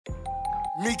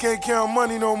Meek ain't count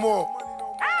money no more.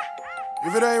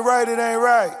 If it ain't right, it ain't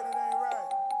right.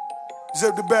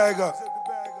 Zip the bag up.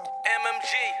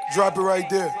 MMG. Drop it right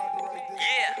there.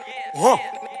 Yeah.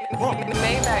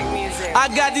 Music. I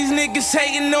got these niggas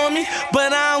hating on me,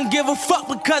 but I don't give a fuck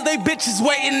because they bitches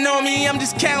waiting on me. I'm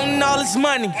just counting all this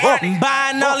money and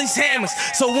buying all these hammers.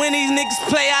 So when these niggas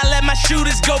play, I let my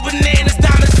shooters go bananas.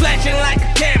 Diamonds flashing like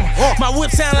a camera. My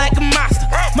whip sound like a monster.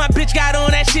 My bitch got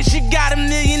on that shit, she got $1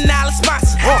 million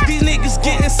sponsor. These niggas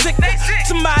getting sick,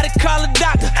 somebody call a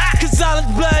doctor. Cause all this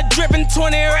blood dripping,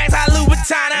 20 racks, I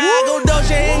Louboutin. I go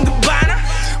Dolce and Gabbana,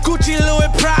 Gucci,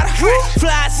 Louis, Prada.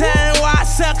 Fly side and wide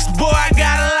sucks, boy, I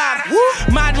got a lot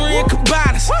of Madrid and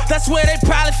Cabanas, that's where they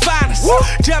probably find us.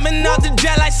 Jumping off the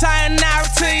jet like sayonara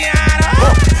to your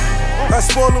honor. I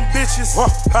spoil them bitches,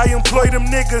 I employ them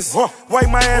niggas. Wipe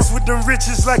my ass with them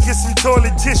riches like it's some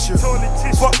toilet tissue.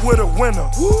 Fuck with a winner,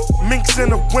 Meek's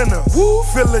in a winner.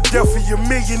 Philadelphia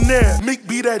millionaire, Meek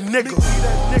be that nigga.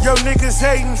 Yo niggas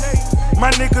hating, my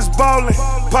niggas ballin'.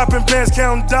 Poppin' bands,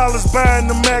 counting dollars, buying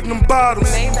the Magnum bottles.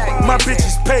 My bitch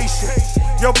is patient,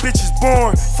 yo bitch is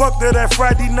born. Fuck that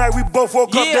Friday night, we both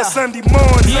woke up that Sunday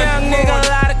morning. Young nigga, a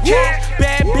lot of cash,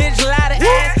 bad bitch, lot of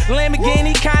ass.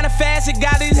 Lamborghini kinda fast, it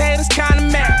got these haters kinda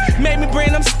mad. Made me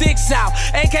bring them sticks out,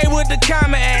 AK with the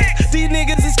comma ass. These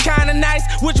niggas is kinda nice,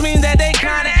 which means that they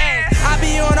kinda ass. I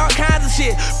be on all kinds of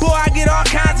shit, boy, I get all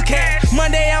kinds of cash.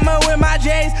 Monday I'ma with my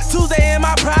J's, Tuesday in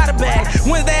my Prada bag.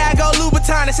 Wednesday I go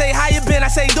Louboutin, they say how you been, I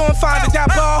say doing fine, bitch, I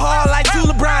ball hard like two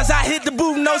LeBrons. I hit the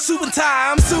booth, no super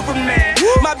tie, I'm Superman.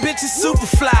 My bitch is super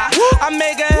fly, I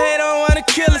make a hater wanna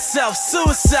kill herself,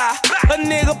 suicide. A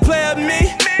nigga play with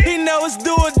me, he know it's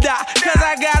do or die. Cause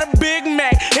I got a Big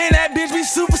Mac, and that bitch be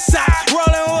super size.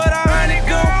 Rollin' with 100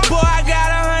 goons, boy, I got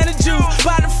 100 Jews.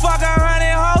 About to fuck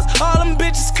 100 hoes, all them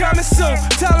bitches coming soon.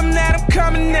 Tell them that I'm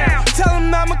coming now, tell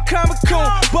them I'm a comic coon.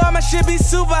 Boy, my shit be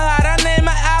super hot, I name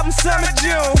my album Summer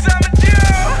June.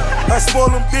 I spoil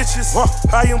them bitches,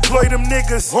 I employ them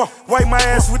niggas. Wipe my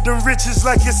ass with them riches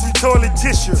like it's some toilet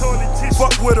tissue.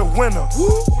 Fuck with a winner,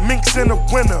 Meek's in a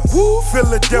winner.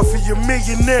 Philadelphia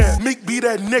millionaire, Meek be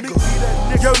that nigga.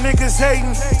 Yo niggas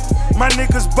hating, my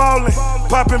niggas ballin'.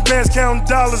 Poppin' bands, counting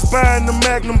dollars, buying the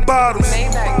Magnum bottles.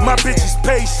 My bitch is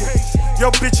patient,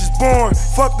 yo bitch is born.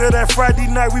 Fuck that Friday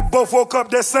night, we both woke up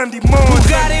that Sunday morning. Who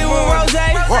got it with Rose?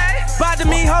 About to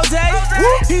meet Jose.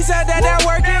 He said that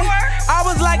working. I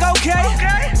was like, okay.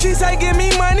 She said, give me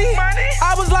money.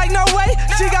 I was like, no way.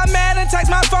 She got mad and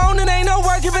text my phone. It ain't no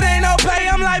work if it ain't no pay.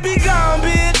 I'm like, be gone,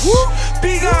 bitch.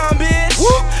 Be gone, bitch.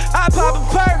 I pop a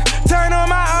perk, turn on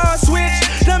my own switch.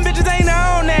 Them bitches ain't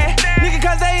on that, nigga,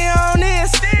 cause they on this.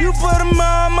 You put them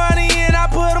on money and I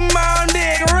put them on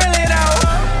dick. Really though.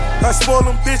 I spoil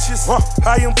them bitches,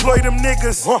 I employ them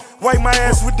niggas. Wipe my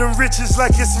ass with them riches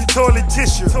like it's some toilet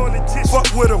tissue. Fuck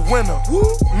with a winner,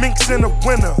 Meek's in a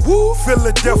winner.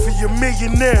 Philadelphia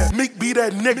millionaire, Meek be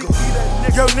that nigga.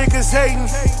 Yo niggas hating,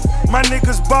 my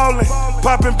niggas ballin'.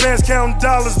 Poppin' bands, counting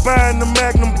dollars, buying the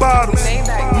Magnum bottles.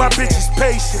 My bitch is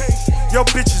patient, yo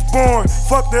bitch is born.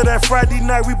 Fuck that Friday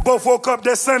night, we both woke up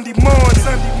that Sunday morning.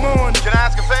 Can I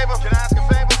ask a favor?